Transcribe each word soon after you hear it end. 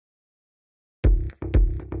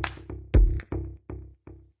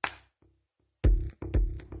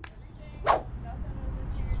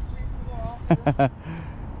Bought the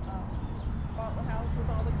house with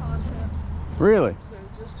all the contents. Really? So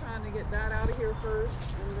just trying to get that out of here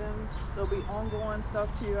first, and then there'll be ongoing stuff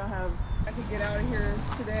too. I could get out of here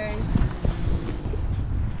today.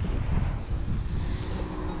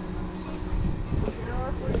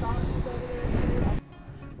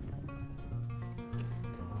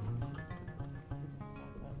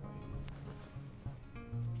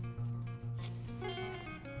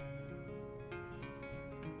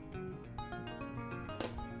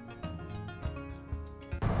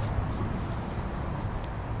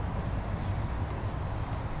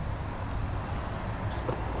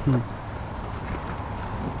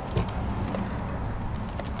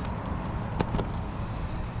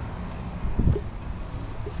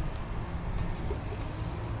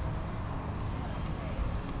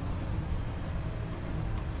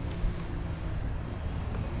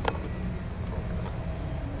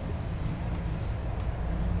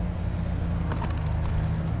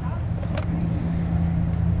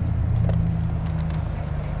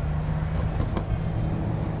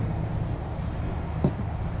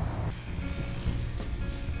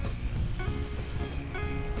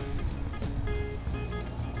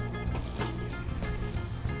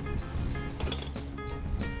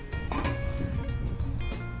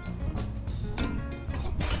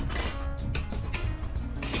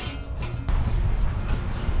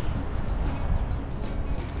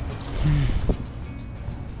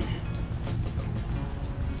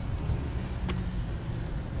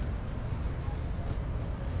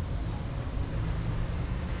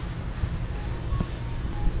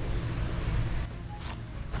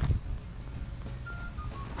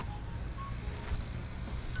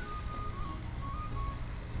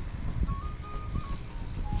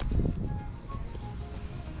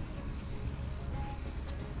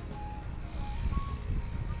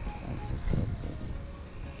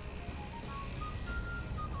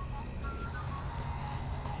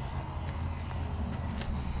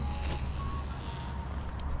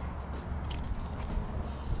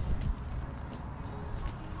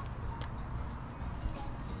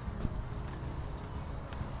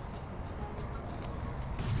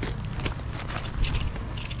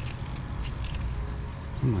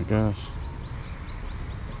 Oh my gosh.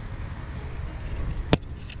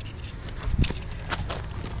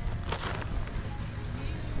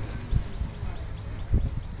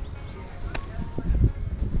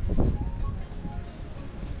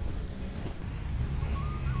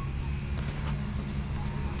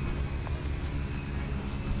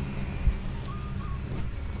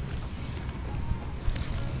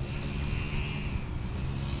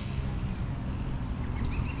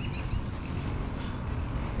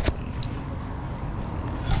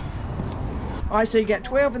 All right, so you got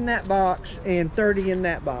 12 in that box and 30 in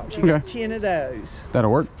that box. You got 10 of those. That'll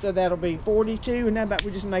work. So that'll be 42, and how about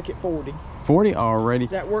we just make it 40? 40 already.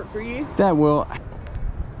 Does that work for you? That will.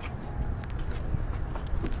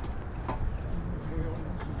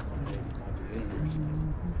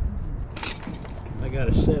 I got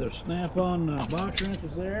a set of snap-on box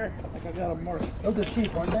wrenches there. I think I got them marked. Those are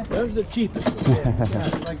cheap, aren't they? Those are the cheapest. Yeah,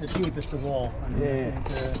 like the cheapest of all. I mean, Yeah. I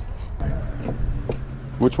think,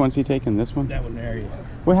 Which one's he taking? This one? That one there, yeah.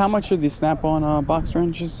 Well, how much are these snap-on box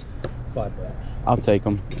wrenches? $5. I'll take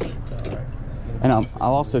them. All right. And I'll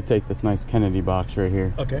also take this nice Kennedy box right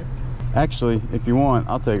here. Okay. Actually, if you want,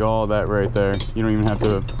 I'll take all that right there. You don't even have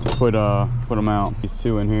to put them out. These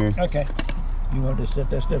two in here. Okay. You want to set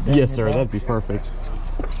that stuff down? Yes, sir. That'd be perfect.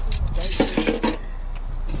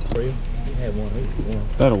 For you? You have one each. One.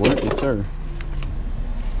 That'll work, yes, sir.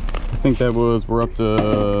 I think we're up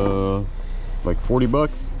to like 40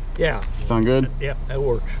 bucks. Yeah. Sound good? Yeah, that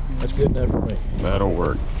works. That's good enough for me. That'll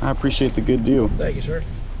work. I appreciate the good deal. Thank you, sir.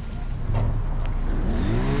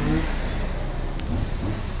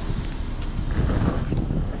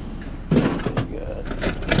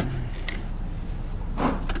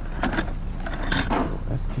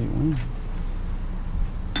 SK1.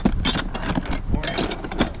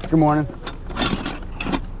 Good morning.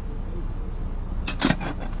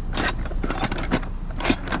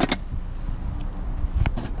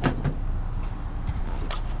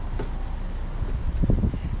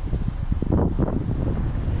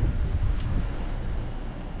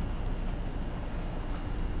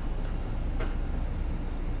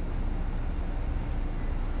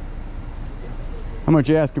 How much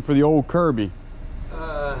you asking for the old Kirby?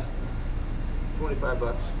 25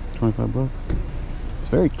 bucks. 25 bucks. It's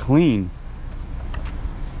very clean.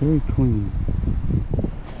 It's very clean.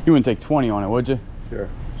 You wouldn't take 20 on it, would you? Sure.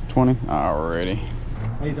 20? Alrighty.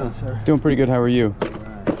 How you doing, sir? Doing pretty good. How are you? All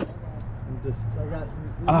right. I got.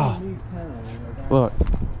 Ah. Look.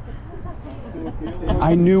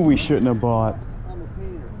 I knew we shouldn't have bought. I'm a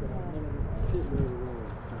painter, so I'm gonna sit right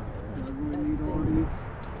around. Need all these.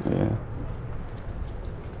 Yeah.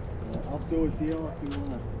 I'll do a deal if you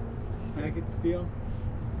want a package deal.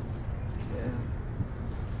 Yeah.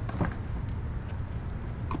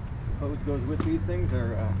 Hose goes with these things,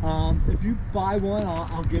 or if you buy one,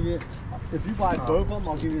 I'll give you. If you buy both of them,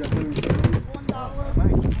 I'll give you the hose. $1.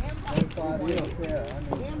 Handbags Yeah,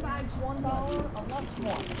 handbags $1 unless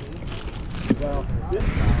one. well, this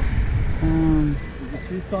time, if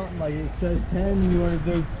you see something like it says 10, you want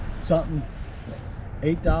to do something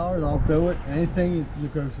 $8, I'll do it. Anything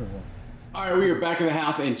negotiable. All right, we are back in the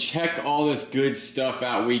house, and check all this good stuff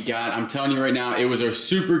out we got. I'm telling you right now, it was our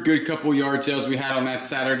super good couple yard sales we had on that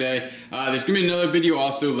Saturday. There's gonna be another video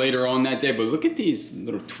also later on that day, but look at these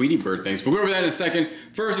little Tweety Bird things. We'll go over that in a second.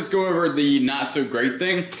 First, let's go over the not so great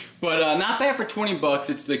thing, but not bad for 20 bucks.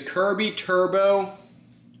 It's the Kirby Turbo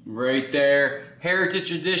right there,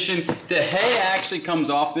 Heritage Edition. The hay actually comes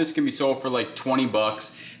off. This can be sold for like 20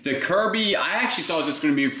 bucks. The Kirby, I actually thought this was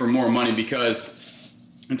gonna be for more money because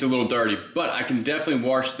it's a little dirty, but I can definitely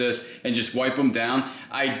wash this and just wipe them down.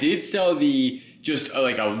 I did sell just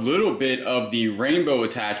like a little bit of the rainbow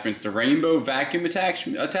attachments, the rainbow vacuum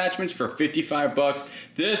attachments for 55 bucks.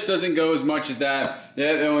 This doesn't go as much as that.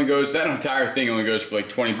 That entire thing only goes for like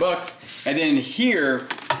 20 bucks. And then here,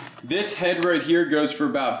 this head right here goes for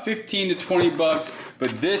about 15 to 20 bucks, but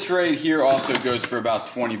this right here also goes for about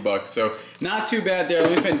 20 bucks. So not too bad there.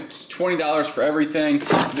 We spent $20 for everything.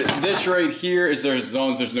 This right here is as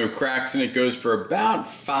long as there's no cracks in it, goes for about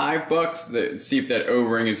 5 bucks. See if that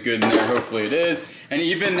O-ring is good in there. Hopefully it is. And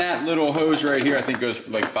even that little hose right here, I think goes for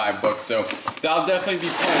like 5 bucks. So I'll definitely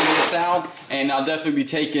be pulling this out, and I'll definitely be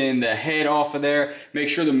taking the head off of there. Make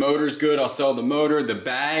sure the motor's good. I'll sell the motor. The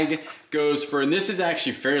bag goes for, and this is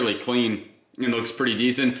actually fairly clean. It looks pretty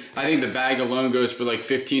decent. I think the bag alone goes for like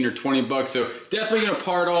 15 or 20 bucks. So definitely gonna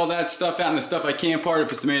part all that stuff out, and the stuff I can't part,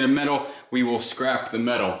 if it's made of metal, we will scrap the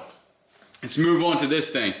metal. Let's move on to this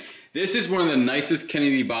thing. This is one of the nicest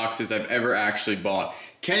Kennedy boxes I've ever actually bought.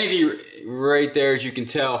 Kennedy right there, as you can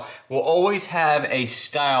tell, will always have a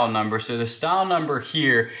style number. So the style number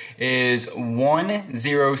here is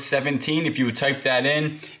 1017. If you would type that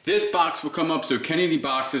in, this box will come up. So Kennedy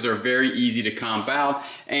boxes are very easy to comp out,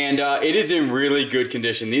 and it is in really good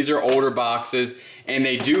condition. These are older boxes, and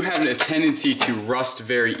they do have a tendency to rust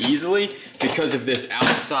very easily because of this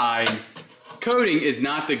outside coating is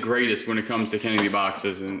not the greatest when it comes to Kennedy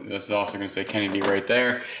boxes, and this is also going to say Kennedy right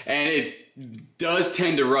there, and it does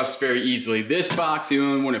tend to rust very easily. This box you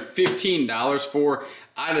only want $15 for,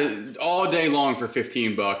 all day long for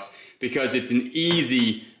 15 bucks, because it's an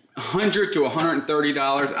easy $100 to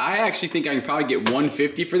 $130. I actually think I can probably get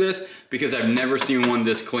 $150 for this because I've never seen one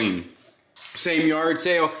this clean. Same yard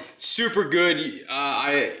sale, super good.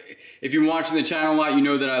 If you're watching the channel a lot, you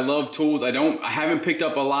know that I love tools. I haven't picked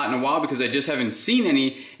up a lot in a while because I just haven't seen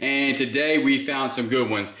any, and today we found some good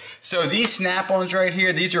ones. So these snap-ons right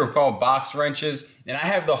here, these are called box wrenches, and I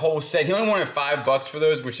have the whole set. He only wanted 5 bucks for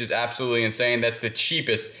those, which is absolutely insane. That's the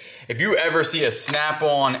cheapest. If you ever see a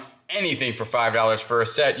snap-on anything for $5 for a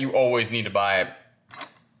set, you always need to buy it.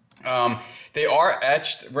 They are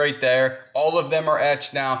etched right there. All of them are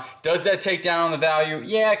etched now. Does that take down on the value?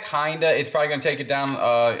 Yeah, kinda. It's probably gonna take it down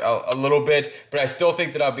a little bit, but I still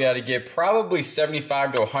think that I'll be able to get probably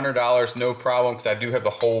 $75 to $100, no problem, because I do have the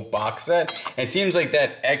whole box set. And it seems like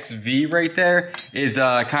that XV right there is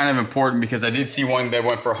kind of important, because I did see one that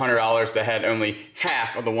went for $100 that had only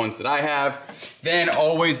half of the ones that I have. Then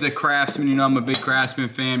always the Craftsman. You know I'm a big Craftsman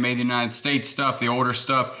fan, made in the United States stuff, the older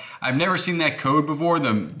stuff. I've never seen that code before,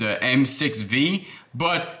 the M6V,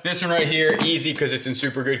 but this one right here, easy because it's in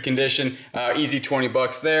super good condition. Easy 20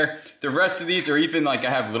 bucks there. The rest of these are even, like,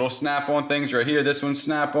 I have little snap-on things right here. This one's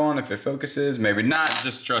snap-on, if it focuses, maybe not.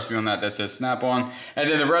 Just trust me on that, that says snap-on. And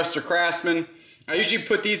then the rest are Craftsman. I usually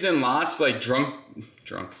put these in lots, like junk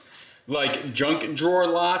drawer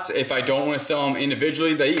lots, if I don't want to sell them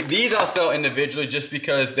individually. These I'll sell individually just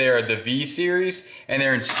because they are the V series and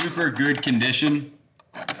they're in super good condition.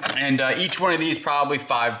 And each one of these probably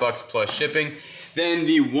 5 bucks plus shipping. Then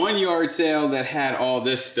the 1 yard sale that had all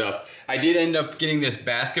this stuff, I did end up getting this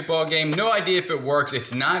basketball game. No idea if it works.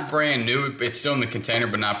 It's not brand new. It's still in the container,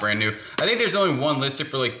 but not brand new. I think there's only one listed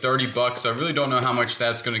for like 30 bucks, so I really don't know how much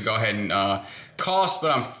that's going to go ahead and cost,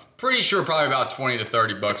 but I'm pretty sure probably about 20 to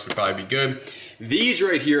 30 bucks would probably be good. These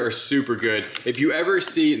right here are super good. If you ever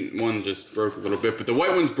see, one just broke a little bit, but the white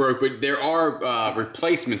one's broke, but there are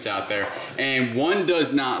replacements out there, and one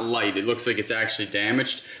does not light. It looks like it's actually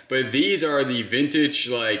damaged, but these are the vintage,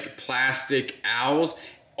 like, plastic owls.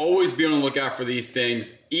 always be on the lookout for these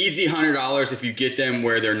things. Easy $100 if you get them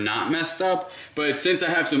where they're not messed up. But since I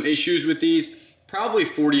have some issues with these, probably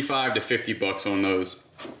 45 to 50 bucks on those.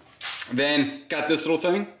 Then got this little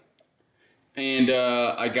thing. And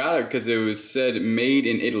I got it because it was said made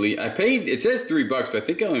in Italy. I paid, it says $3, but I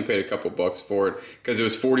think I only paid a couple bucks for it because it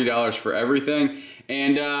was $40 for everything.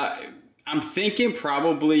 And I'm thinking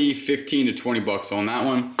probably 15 to 20 bucks on that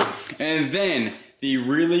one. And then the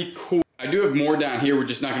really cool, I do have more down here. We're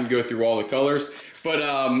just not going to go through all the colors, but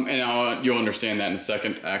you'll understand that in a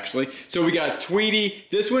second, actually. So we got Tweety.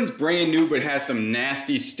 This one's brand new, but has some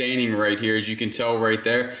nasty staining right here, as you can tell right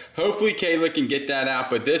there. Hopefully Kayla can get that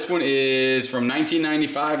out, but this one is from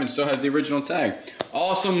 1995 and still has the original tag.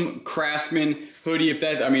 Awesome Craftsman hoodie. If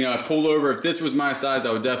that, pullover. If this was my size,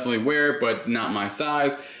 I would definitely wear it, but not my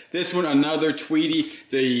size. This one, another Tweety.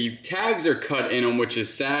 The tags are cut in them, which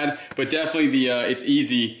is sad, but definitely it's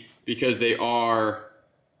easy because they are.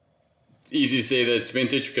 It's easy to say that it's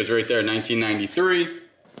vintage because right there, 1993.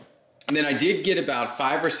 And then I did get about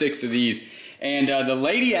 5 or 6 of these. And the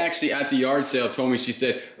lady actually at the yard sale told me, she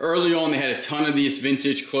said early on they had a ton of these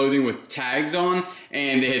vintage clothing with tags on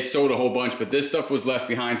and they had sold a whole bunch, but this stuff was left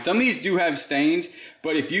behind. Some of these do have stains,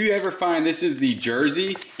 but if you ever find, this is the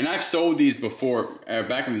jersey, and I've sold these before,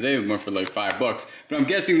 back in the day, we went for like $5, but I'm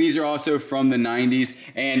guessing these are also from the 90s,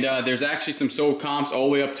 and there's actually some sold comps all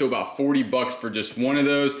the way up to about 40 bucks for just one of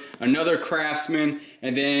those. Another Craftsman,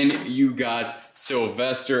 and then you got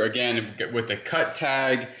Sylvester, again, with the cut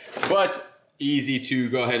tag, but easy to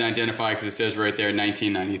go ahead and identify because it says right there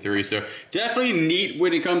 1993. So definitely neat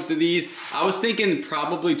when it comes to these. I was thinking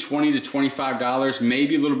probably $20 to $25,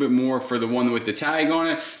 maybe a little bit more for the one with the tag on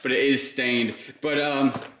it, but it is stained.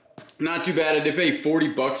 But not too bad. I did pay 40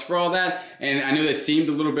 bucks for all that, and I know that seemed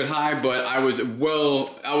a little bit high, but I was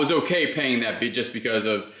okay paying that just because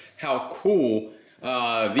of how cool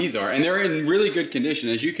these are. And they're in really good condition.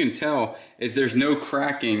 As you can tell, there's no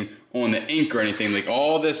cracking on the ink or anything. Like,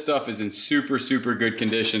 all this stuff is in super, super good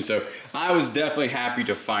condition. So I was definitely happy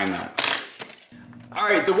to find that. All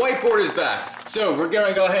right, the whiteboard is back. So we're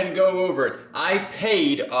gonna go ahead and go over it. I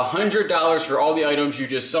paid $100 for all the items you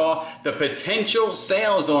just saw. The potential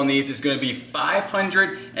sales on these is gonna be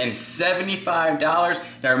 $575.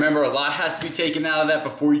 Now remember, a lot has to be taken out of that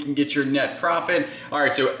before you can get your net profit. All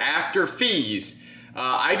right, so after fees,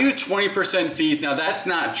 I do 20% fees. Now that's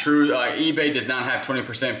not true. eBay does not have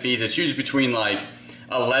 20% fees. It's usually between like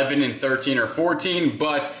 11 and 13 or 14,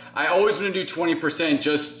 but I always want to do 20%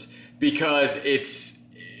 just because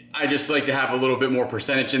I just like to have a little bit more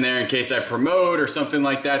percentage in there in case I promote or something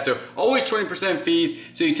like that. So always 20% fees.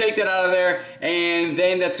 So you take that out of there, and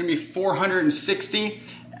then that's gonna be $460.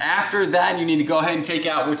 After that, you need to go ahead and take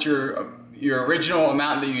out what your original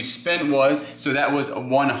amount that you spent was, so that was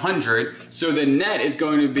 $100. So the net is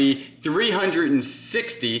going to be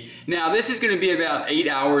 $360. Now this is going to be about 8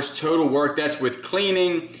 hours total work. That's with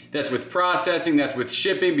cleaning, that's with processing, that's with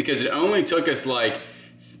shipping, because it only took us like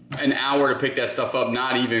an hour to pick that stuff up,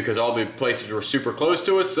 not even, because all the places were super close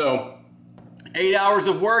to us. So 8 hours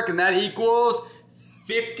of work, and that equals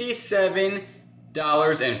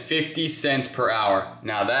 $57.50 per hour.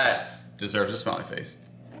 Now that deserves a smiley face.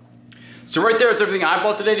 So right there, it's everything I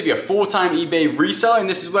bought today to be a full-time eBay reseller, and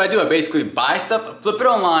this is what I do. I basically buy stuff, flip it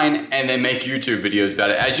online, and then make YouTube videos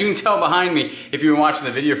about it. As you can tell behind me, if you've been watching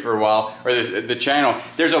the video for a while, or the channel,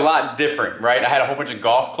 there's a lot different, right? I had a whole bunch of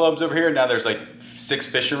golf clubs over here. Now there's like 6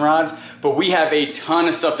 fishing rods, but we have a ton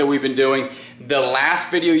of stuff that we've been doing. The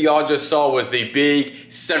last video y'all just saw was the big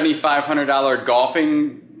 $7,500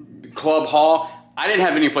 golfing club haul. I didn't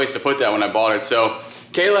have any place to put that when I bought it, so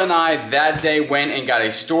Kayla and I that day went and got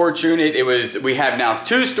a storage unit. We have now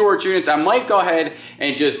 2 storage units. I might go ahead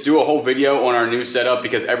and just do a whole video on our new setup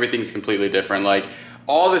because everything's completely different. Like,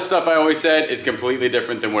 all this stuff I always said is completely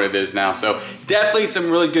different than what it is now. So definitely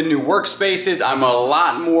some really good new workspaces. I'm a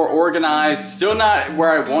lot more organized. Still not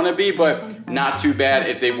where I want to be, but not too bad.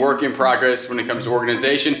 It's a work in progress when it comes to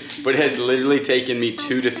organization, but it has literally taken me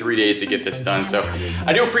 2 to 3 days to get this done. So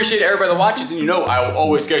I do appreciate everybody that watches, and you know I will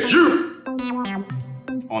always get you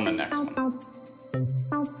on the next one.